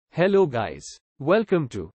Hello guys. Welcome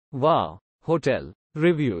to Wow Hotel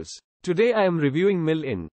Reviews. Today I am reviewing Mill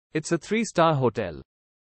Inn. It's a 3-star hotel.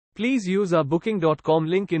 Please use our booking.com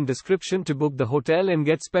link in description to book the hotel and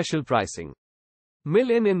get special pricing.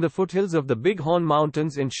 Mill Inn in the foothills of the Big Horn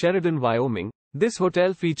Mountains in Sheridan, Wyoming. This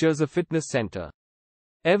hotel features a fitness center.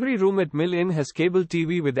 Every room at Mill Inn has cable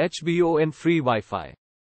TV with HBO and free Wi-Fi.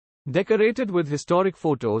 Decorated with historic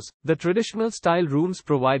photos, the traditional style rooms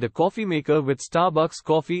provide a coffee maker with Starbucks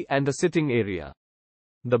coffee and a sitting area.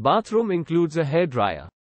 The bathroom includes a hairdryer.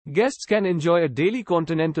 Guests can enjoy a daily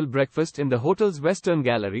continental breakfast in the hotel's Western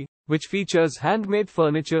Gallery, which features handmade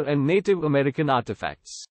furniture and Native American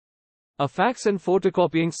artifacts. A fax and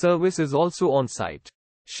photocopying service is also on site.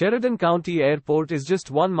 Sheridan County Airport is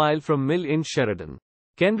just 1 mile from Mill Inn Sheridan.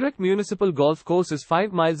 Kendrick Municipal Golf Course is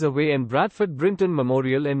 5 miles away and Bradford Brinton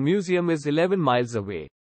Memorial and Museum is 11 miles away.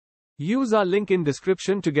 Use our link in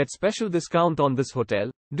description to get special discount on this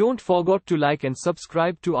hotel. Don't forget to like and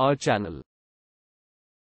subscribe to our channel.